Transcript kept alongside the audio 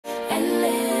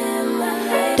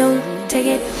Don't take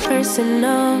it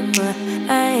personal,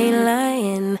 I ain't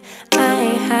lying, I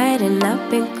ain't hiding, I've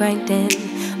been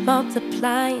grinding,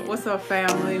 multiplying. What's up,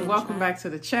 family? Welcome back to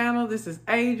the channel. This is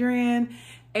Adrian,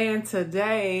 and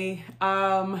today,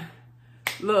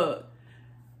 look,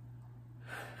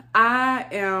 I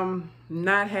am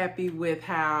not happy with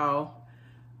how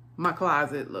my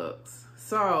closet looks.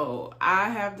 So I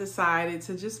have decided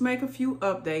to just make a few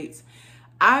updates.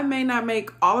 I may not make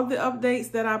all of the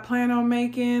updates that I plan on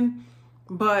making,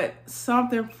 but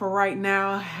something for right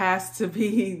now has to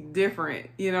be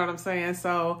different. You know what I'm saying?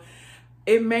 So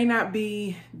it may not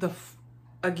be the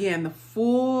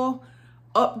full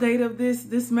update of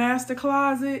this master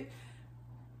closet,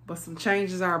 but some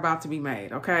changes are about to be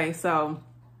made. Okay, so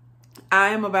I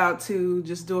am about to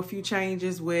just do a few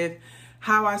changes with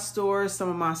how I store some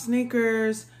of my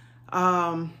sneakers.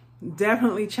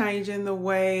 Definitely changing the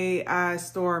way I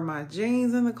store my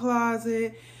jeans in the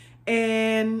closet,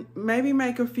 and maybe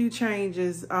make a few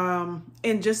changes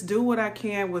and just do what I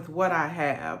can with what I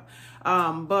have.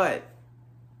 But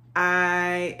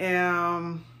I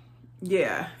am,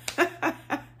 yeah.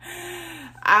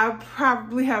 I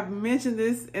probably have mentioned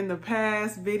this in the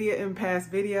past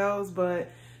videos, but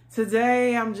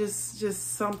today I'm just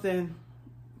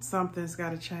something's got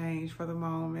to change for the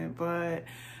moment. But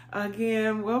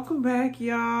again, welcome back,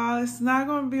 y'all. It's not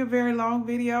going to be a very long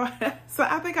video. So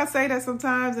I think I say that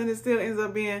sometimes and it still ends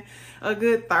up being a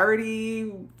good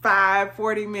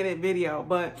 35-40 minute video.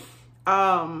 But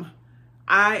I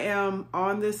am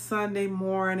on this Sunday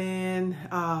morning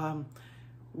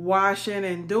washing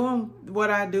and doing what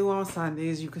I do on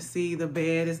Sundays. You can see the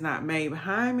bed is not made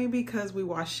behind me because we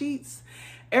wash sheets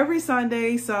every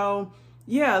Sunday. So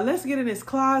yeah, let's get in this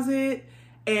closet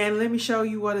and let me show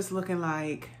you what it's looking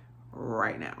like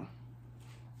right now.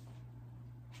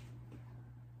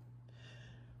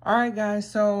 All right, guys,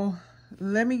 so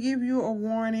let me give you a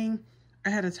warning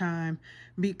ahead of time.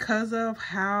 Because of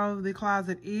how the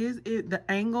closet is, the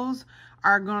angles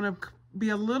are gonna be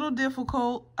a little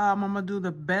difficult. I'm gonna do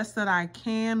the best that I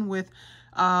can with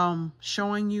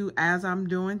showing you as I'm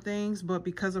doing things, but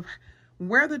because of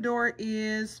where the door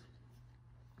is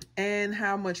and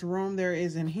how much room there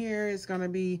is in here, it's gonna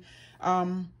be a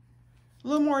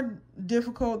little more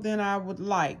difficult than I would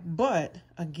like. But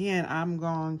again, I'm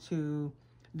going to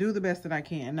do the best that I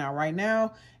can. Now, right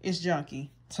now, it's junky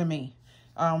to me.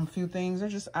 A few things are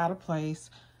just out of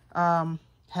place.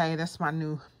 Hey, that's my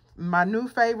new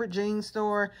favorite jean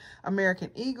store, American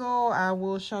Eagle. I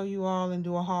will show you all and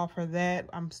do a haul for that.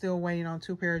 I'm still waiting on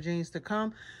 2 pair of jeans to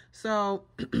come. So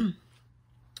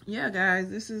yeah, guys,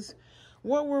 this is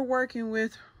what we're working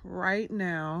with right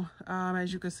now.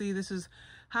 As you can see, this is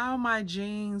how my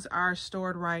jeans are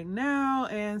stored right now,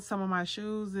 and some of my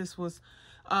shoes. This was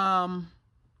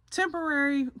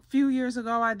temporary. A few years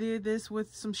ago I did this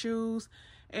with some shoes,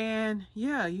 and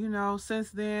yeah, you know,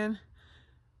 since then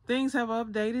things have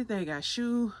updated. They got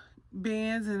shoe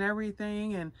bins and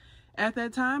everything, and at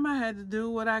that time I had to do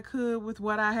what I could with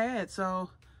what I had. So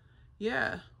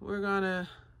yeah, we're gonna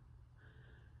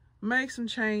make some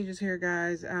changes here,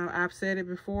 guys. I've said it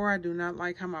before, I do not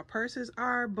like how my purses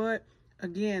are, but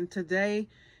again, today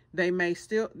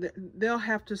they'll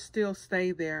have to still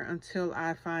stay there until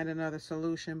I find another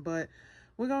solution. But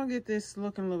we're gonna get this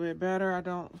looking a little bit better. I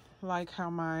don't like how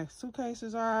my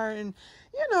suitcases are, and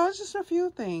you know, it's just a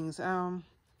few things. I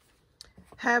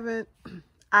have an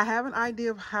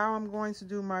idea of how I'm going to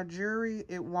do my jewelry.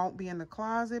 It won't be in the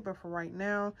closet, but for right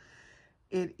now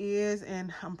it is,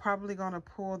 and I'm probably going to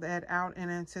pull that out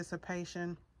in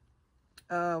anticipation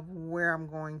of where I'm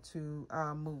going to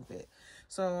move it.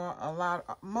 So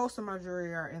most of my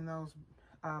jewelry are in those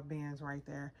bins right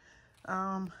there.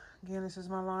 Again, this is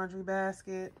my laundry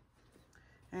basket,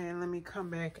 and let me come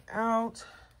back out.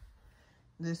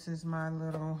 This is my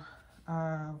little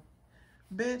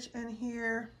bench in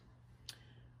here.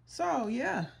 So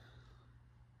yeah,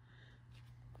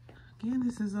 again,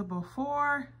 this is a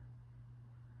before.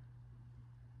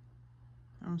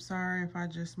 I'm sorry if I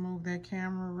just moved that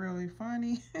camera really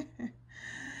funny.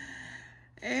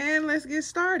 And let's get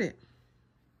started.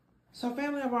 So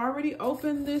family, I've already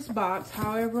opened this box.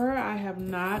 However, I have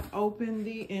not opened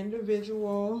the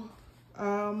individual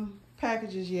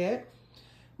packages yet.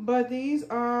 But these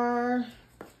are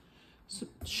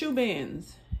shoe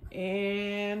bins,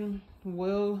 and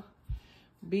we'll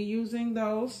be using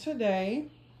those today.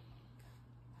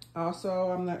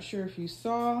 Also, I'm not sure if you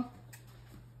saw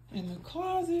in the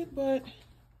closet, but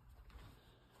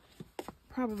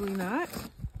probably not.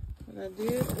 But I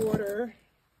did order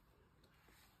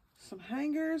some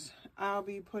hangers. I'll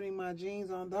be putting my jeans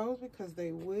on those because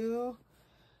they will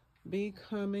be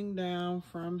coming down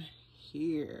from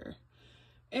here.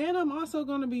 And I'm also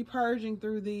going to be purging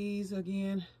through these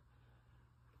again.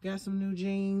 Got some new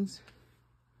jeans.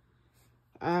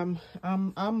 I'm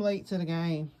late to the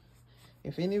game.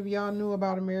 If any of y'all knew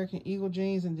about American Eagle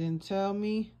jeans and didn't tell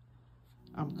me,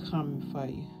 I'm coming for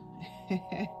you.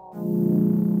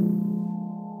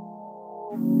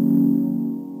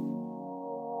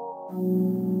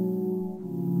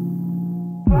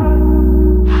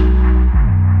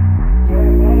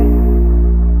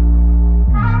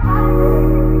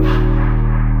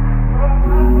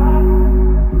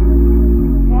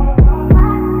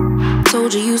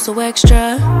 Told you so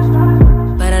extra,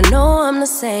 but I know I'm the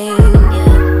same,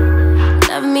 yeah.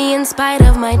 Love me in spite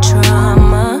of my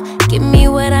trauma. Give me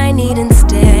what I need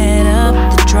instead of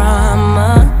the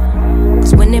drama.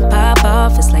 Cause when it pop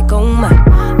off, it's like, oh my.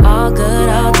 All good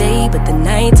all day, but the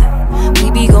night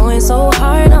we be going so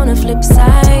hard on the flip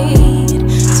side.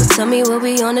 So tell me what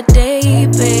we on a day,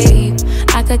 babe.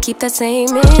 I could keep that same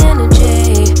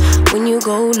energy. When you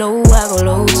go low, I go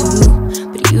low too.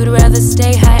 But you'd rather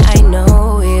stay high, I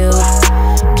know you.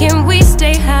 Can we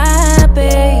stay high,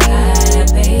 babe?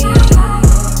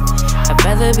 I'd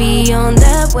rather be on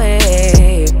that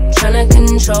wave, tryna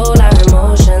control our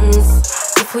emotions.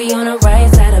 If we on the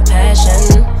right side of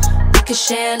passion, we could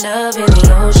share love in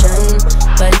the ocean.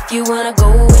 But if you wanna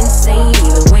go insane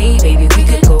either way, baby, we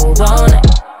could go all night.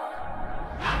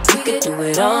 We could do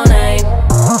it all night.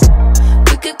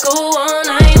 We could go all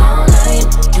night, all night.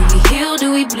 Do we heal,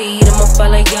 do we bleed? I'ma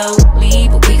follow your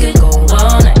lead, but we could go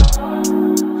all night.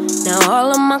 Now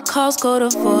all of my calls go to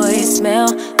voicemail.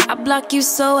 I block you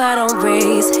so I don't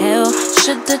raise hell.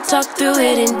 Should've talked through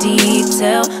it in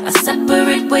detail. Our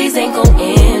separate ways ain't gon'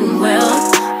 end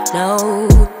well, no.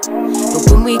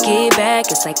 But when we get back,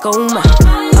 it's like, oh my.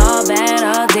 All bad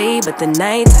all day, but the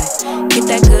night I get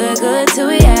that good till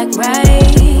we act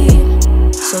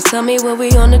right. So tell me what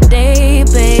we on a day,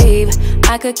 babe.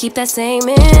 I could keep that same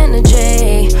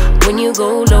energy. When you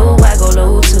go low, I go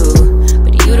low too.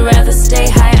 But you'd rather stay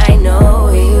high, I know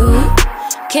you.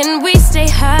 Can we stay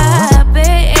high,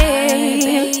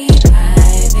 babe?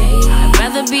 I'd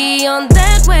rather be on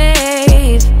that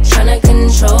wave, tryna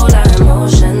control our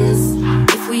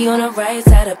emotions. If we on the right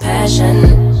side of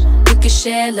passion, we could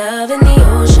share love in the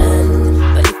ocean.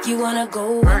 But if you wanna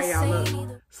go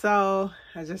insane. So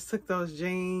I just took those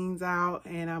jeans out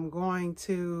and I'm going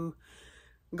to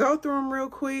go through them real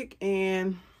quick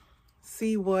and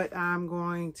see what I'm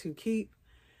going to keep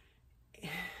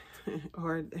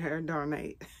or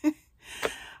donate.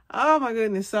 Oh my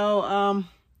goodness. So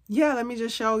yeah, let me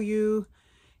just show you.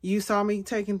 You saw me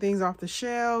taking things off the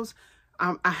shelves.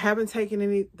 I haven't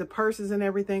taken the purses and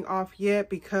everything off yet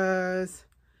because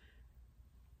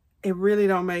it really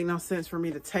don't make no sense for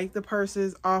me to take the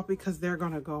purses off because they're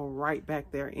going to go right back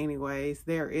there anyways.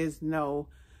 There is no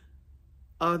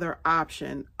other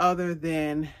option other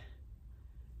than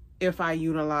if I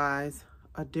utilize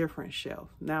a different shelf.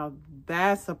 Now,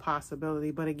 that's a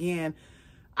possibility. But again,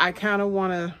 I kind of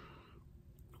want to,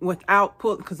 without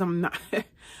pulling, because I'm not,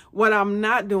 what I'm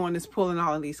not doing is pulling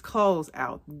all of these clothes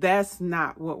out. That's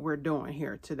not what we're doing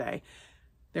here today.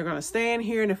 They're going to stay in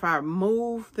here, and if I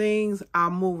move things,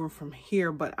 I'll move them from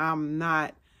here, but I'm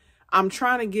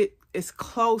trying to get as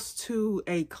close to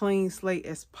a clean slate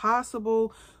as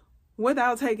possible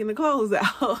without taking the clothes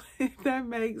out, if that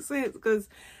makes sense, because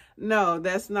no,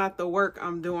 that's not the work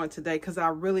I'm doing today, because I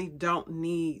really don't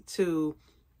need to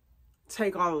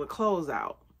take all of the clothes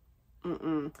out.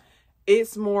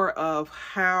 It's more of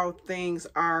how things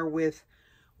are with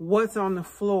what's on the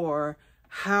floor,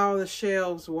 how the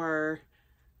shelves were,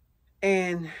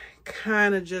 and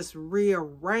kind of just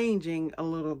rearranging a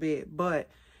little bit, but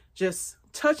just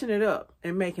touching it up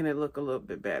and making it look a little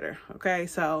bit better. Okay,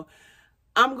 so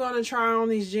I'm going to try on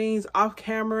these jeans off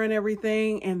camera and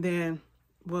everything, and then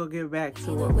we'll get back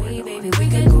to what we're doing. Baby, we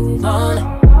could go all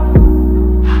night.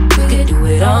 We could do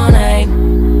it all night.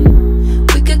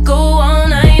 We could go all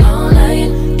night, all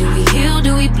night. Do we heal,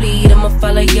 do we bleed? I'ma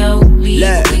follow your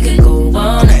lead. We could go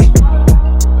all night.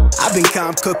 I've been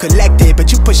calm, cool, collected,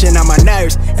 but you pushing on my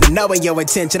nerves, and I'm knowing your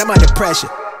intention, I'm under pressure.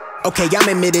 Okay, I'm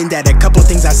admitting that a couple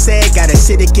things I said got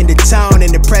acidic in the tone,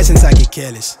 in the presence I get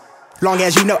careless. Long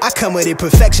as you know I come with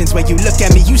imperfections. When you look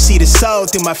at me, you see the soul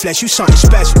through my flesh. You something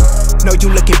special. Know you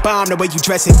looking bomb, the way you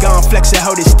dress it, gone flex it,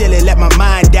 hold it still and let my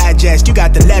mind digest. You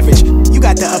got the leverage, you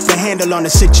got the upper handle on the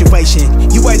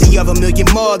situation. You worthy of a million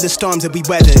more of the storms that we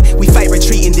weathered. We fight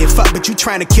retreating, then fuck, but you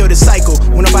trying to kill the cycle.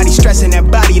 When nobody's stressing that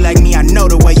body like me, I know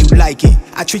the way you like it.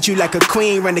 I treat you like a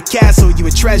queen, run the castle, you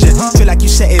a treasure. Feel like you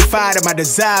setting fire to my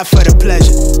desire for the pleasure.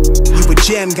 You a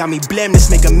gem, got me blameless,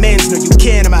 make amends, know you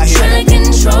can, I'm out here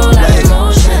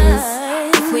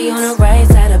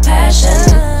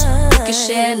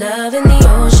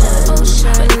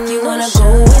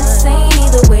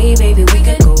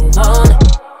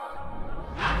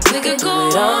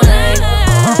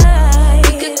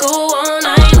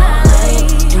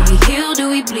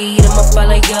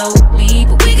T.O.B.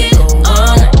 But we can go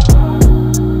all night.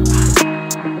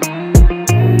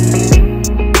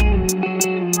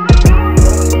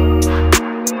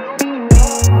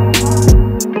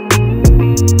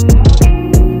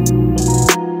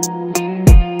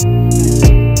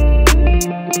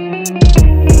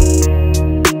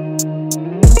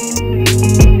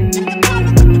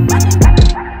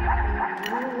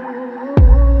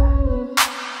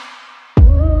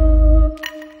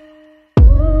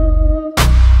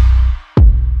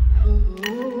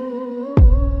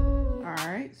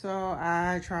 So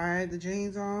I tried the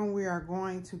jeans on. We are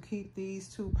going to keep these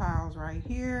two piles right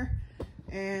here,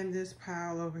 and this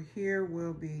pile over here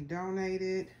will be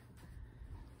donated.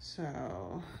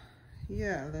 So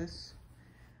yeah,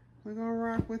 we're gonna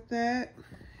rock with that.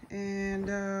 And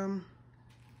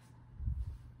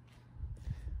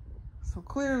so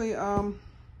clearly I'm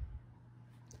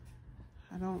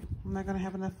not gonna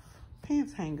have enough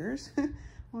pants hangers.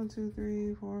 1, 2,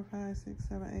 3, 4, 5, 6,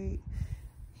 7, 8.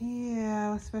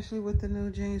 Yeah, especially with the new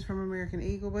jeans from American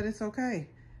Eagle, but it's okay.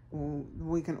 Well,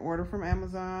 we can order from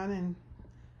Amazon and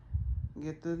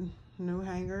get the new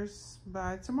hangers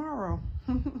by tomorrow.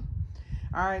 All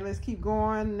right, let's keep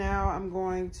going. Now I'm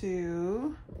going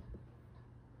to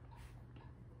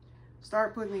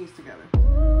start putting these together.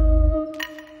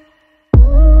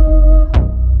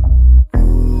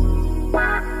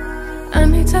 I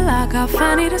need to lock off,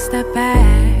 I need to step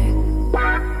back.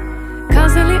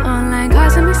 Constantly online,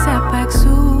 causing me setbacks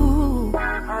too.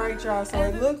 Alright y'all, so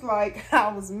it looked like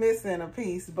I was missing a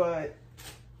piece, but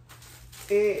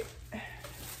it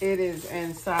is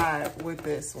inside with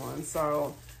this one.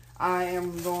 So I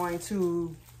am going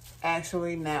to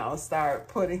actually now start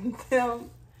putting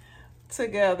them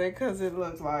together, because it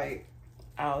looked like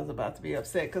I was about to be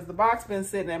upset, because the box been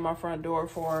sitting at my front door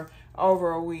for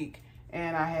over a week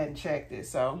and I hadn't checked it.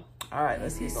 So all right,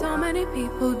 let's keep going. So many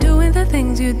people doing the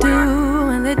things you do,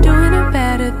 and they're doing it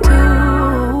better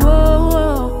too. Whoa,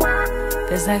 whoa.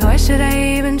 It's like, why should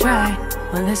I even try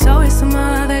when there's always some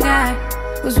other guy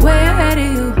who's way ahead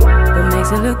of you, but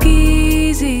makes it look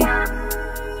easy?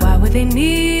 Why would they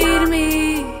need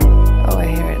me? Oh, I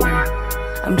hear it now.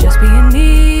 I'm just being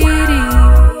needy.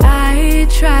 I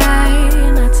try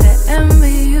not to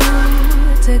envy you,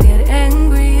 to get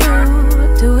angry.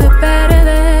 You do it better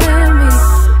than me.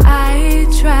 I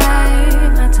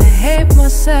try not to hate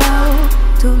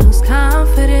myself, to lose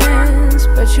confidence,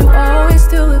 but you always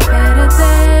do it better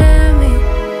than me.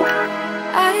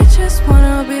 I just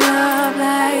wanna be loved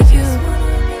like you.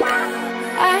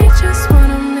 I just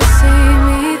want 'em to see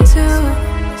me too.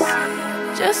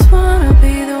 Just wanna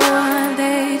be the one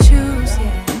they choose.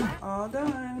 Yeah. All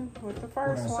done with the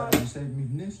first one.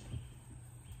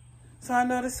 So I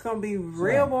know this is gonna be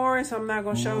real boring, so I'm not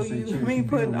gonna show you me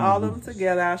putting all of them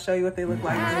together. I'll show you what they look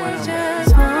like. I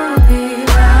just wanna be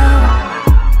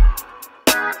loved.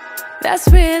 That's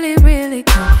really, really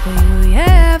cool for you.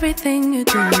 Yeah, everything you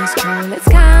do is cool. It's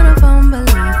kind of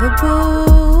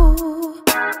unbelievable.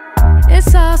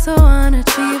 It's also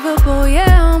unachievable.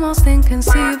 Yeah, almost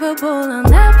inconceivable. I'll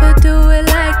never do it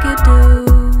like you do.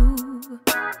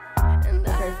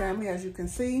 Okay, family, as you can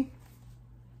see,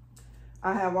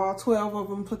 I have all 12 of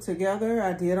them put together.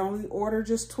 I did only order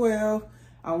just 12.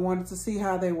 I wanted to see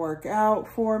how they work out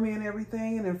for me and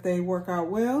everything. And if they work out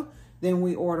well, then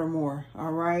we order more.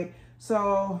 All right.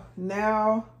 So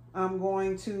now I'm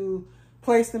going to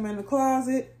place them in the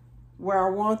closet where I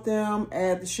want them,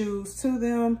 add the shoes to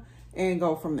them, and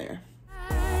go from there.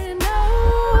 I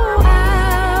know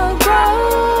I'll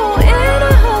grow in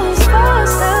a host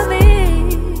for me,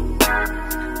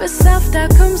 but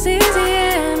self-doubt comes easy,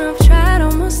 and I've tried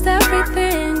almost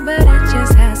everything, but it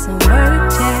just hasn't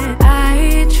worked yet.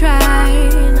 I try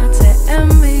not to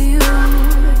envy you,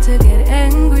 to get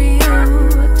angry.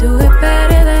 You do it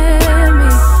better than me.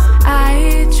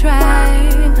 I try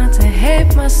not to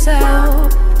hate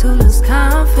myself, to lose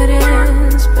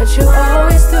confidence, but you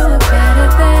always do it better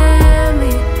than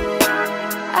me.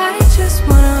 I just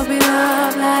wanna be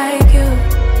loved like you.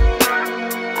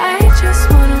 I just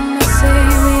want 'em to see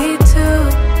me too.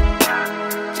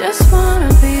 Just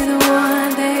wanna be the one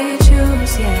they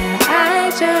choose. Yeah, I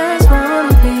just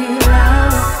wanna be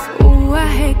loved. Ooh, I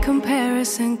hate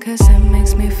comparison, 'cause it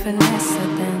makes me feel lesser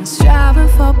than striving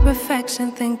for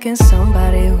perfection, thinking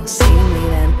somebody will see me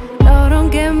then. No, don't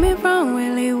get me wrong,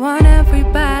 really want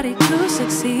everybody to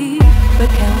succeed, but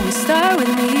can we start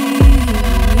with me?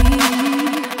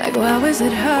 Like, why was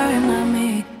it her and not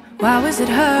me? Why was it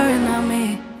her and not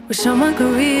me? Wish someone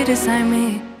could redesign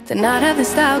me, to not have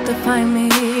this doubt define me.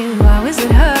 Why was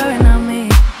it her and not me?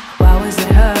 Why was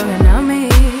it her and not me?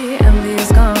 Envy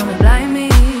is gonna blind me.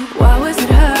 Why was it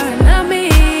her and not me?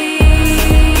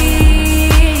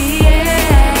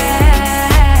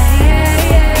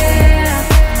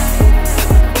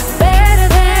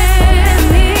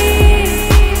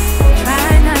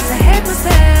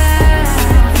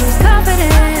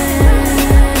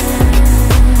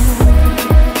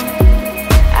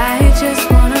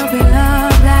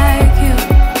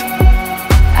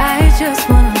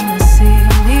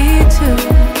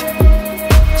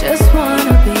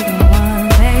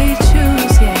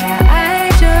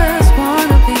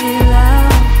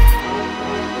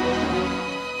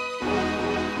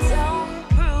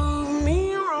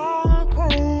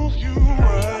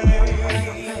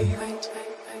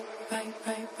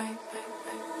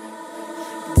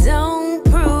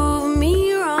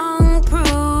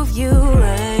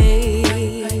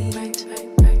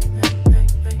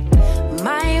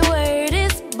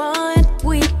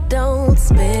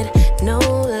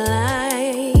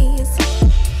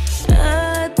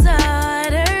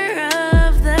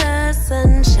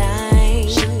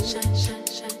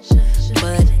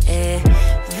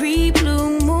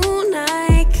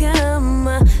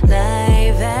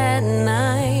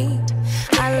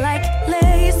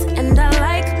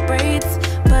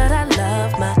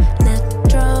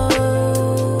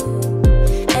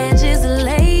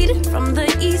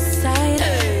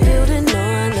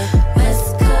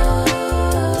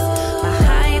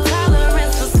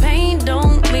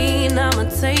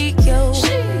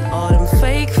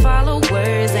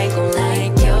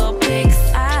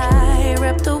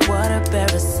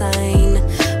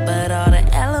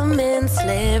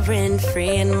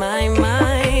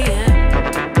 yeah.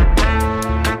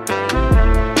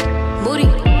 Moody.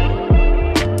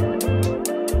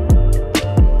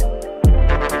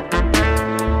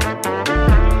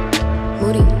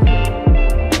 Moody.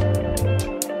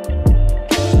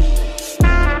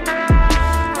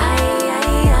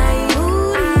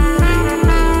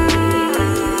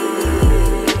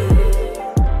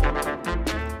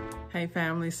 Hey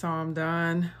family, so I'm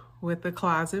done with the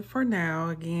closet for now.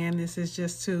 Again, this is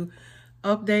just to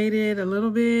update it a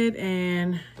little bit,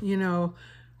 and you know,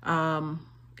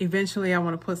 eventually I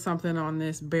want to put something on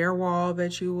this bare wall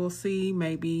that you will see,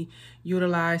 maybe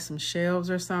utilize some shelves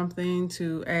or something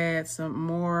to add some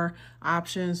more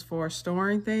options for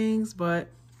storing things. But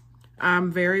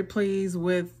I'm very pleased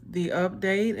with the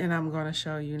update, and I'm going to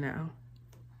show you now.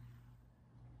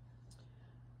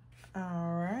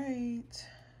 All right.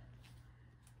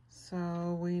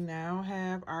 So we now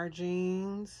have our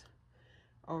jeans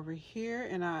over here,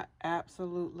 and I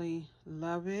absolutely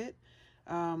love it.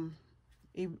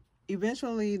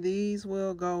 Eventually these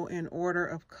will go in order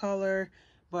of color,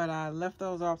 but I left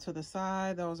those off to the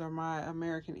side. Those are my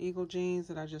American Eagle jeans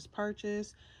that I just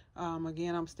purchased.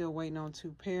 Again, I'm still waiting on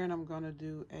 2 pair, and I'm going to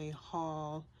do a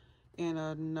haul in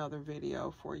another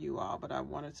video for you all, but I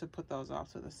wanted to put those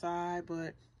off to the side.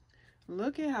 But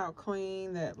look at how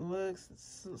clean that looks.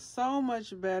 It's so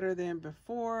much better than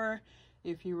before.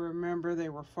 If you remember, they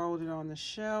were folded on the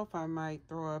shelf. I might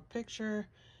throw a picture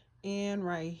in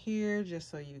right here just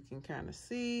so you can kind of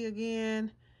see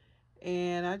again.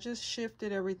 And I just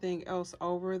shifted everything else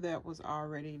over that was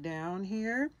already down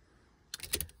here.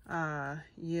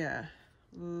 Yeah,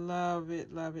 love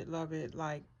it, love it, love it.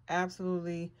 Like,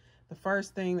 absolutely the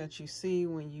first thing that you see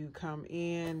when you come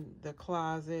in the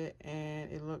closet,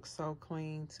 and it looks so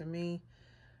clean to me.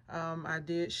 I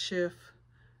did shift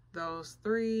those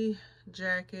 3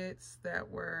 jackets that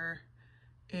were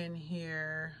in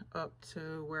here up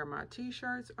to where my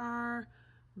t-shirts are.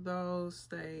 Those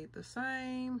stayed the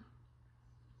same.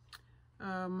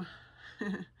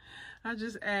 I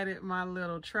just added my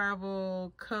little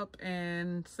travel cup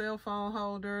and cell phone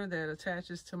holder that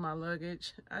attaches to my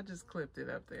luggage. I just clipped it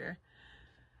up there.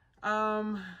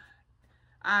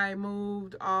 I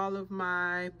moved all of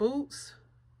my boots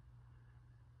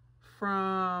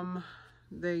from,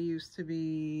 they used to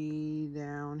be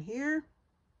down here.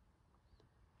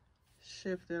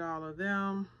 Shifted all of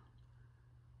them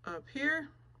up here.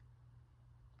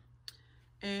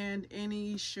 And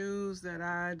any shoes that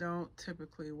I don't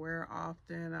typically wear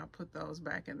often, I'll put those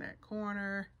back in that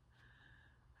corner.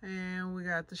 And we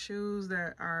got the shoes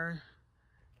that are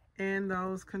in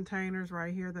those containers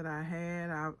right here that I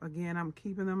had. Again, I'm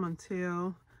keeping them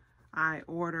until I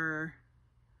order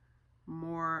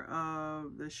more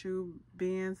of the shoe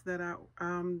bins that I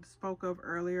spoke of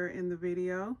earlier in the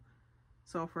video.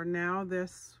 So for now,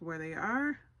 that's where they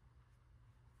are.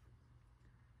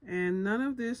 And none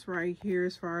of this right here,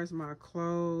 as far as my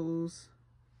clothes,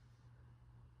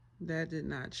 that did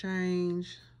not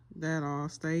change. That all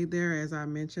stayed there. As I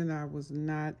mentioned, I was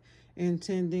not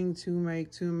intending to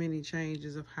make too many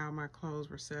changes of how my clothes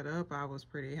were set up. I was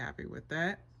pretty happy with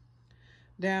that.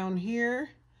 Down here,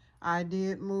 I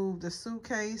did move the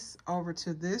suitcase over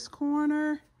to this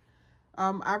corner.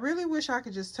 I really wish I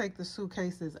could just take the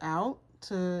suitcases out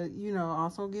to, you know,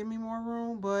 also give me more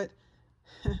room, but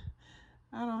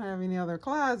I don't have any other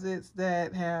closets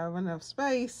that have enough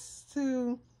space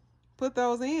to put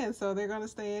those in, so they're going to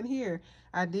stay in here.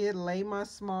 I did lay my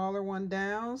smaller one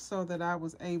down so that I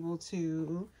was able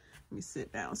to, let me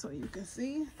sit down so you can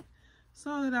see,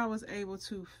 so that I was able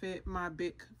to fit my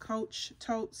big Coach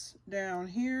totes down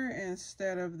here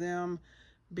instead of them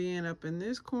being up in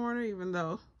this corner, even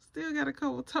though still got a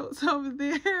couple totes over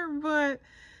there. But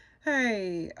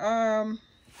hey,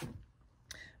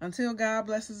 until God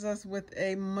blesses us with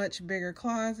a much bigger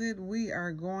closet, we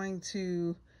are going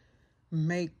to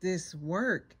make this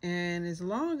work. And as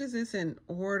long as it's in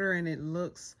order and it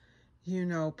looks, you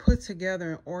know, put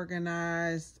together and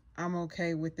organized, I'm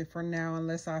okay with it for now,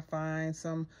 unless I find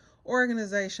some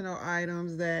organizational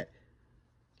items that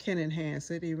can enhance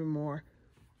it even more.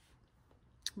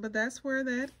 But that's where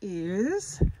that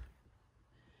is.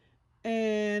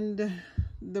 And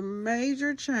the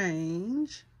major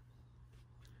change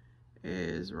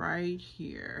is right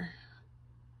here.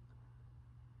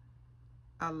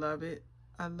 I love it.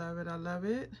 I love it. I love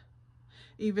it.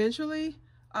 Eventually,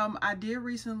 I did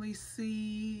recently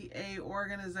see a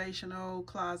organizational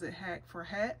closet hack for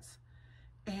hats,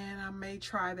 and I may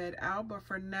try that out. But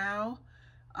for now,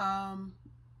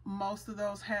 most of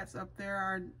those hats up there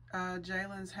are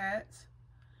Jalen's hats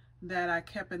that I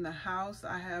kept in the house.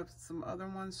 I have some other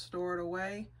ones stored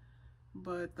away.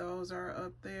 but those are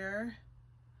up there,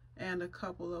 and a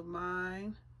couple of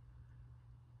mine.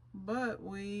 But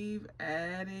we've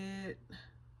added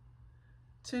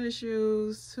tennis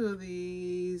shoes to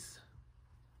these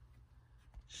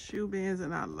shoe bins,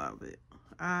 and I love it.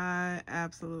 I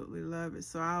absolutely love it.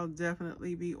 So I'll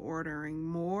definitely be ordering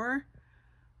more.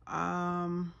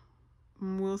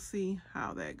 We'll see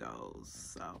how that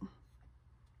goes. So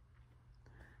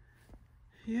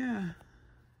yeah,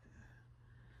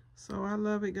 so I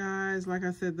love it, guys. Like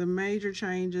I said, the major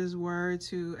changes were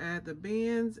to add the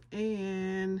bins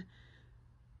and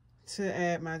to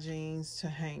add my jeans to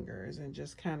hangers and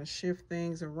just kind of shift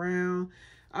things around.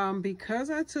 Because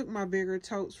I took my bigger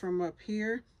totes from up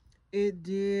here, it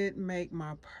did make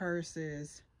my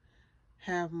purses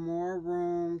have more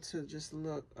room to just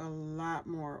look a lot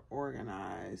more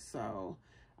organized. So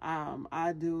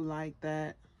I do like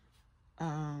that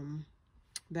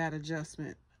that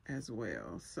adjustment as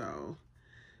well. So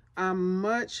I'm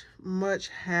much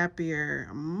happier,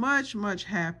 much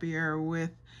happier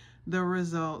with the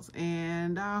results,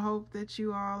 and I hope that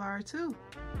you all are too.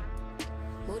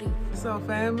 So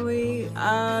family,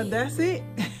 that's it.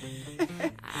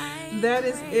 That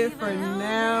is it for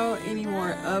now. Any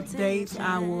more updates,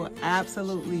 I will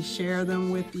absolutely share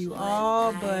them with you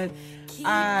all, but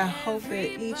I hope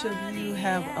that each of you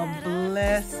have a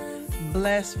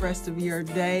blessed rest of your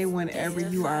day whenever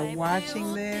you are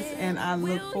watching this, and I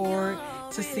look forward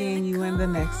to seeing you in the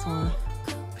next one.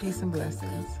 Peace and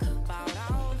blessings.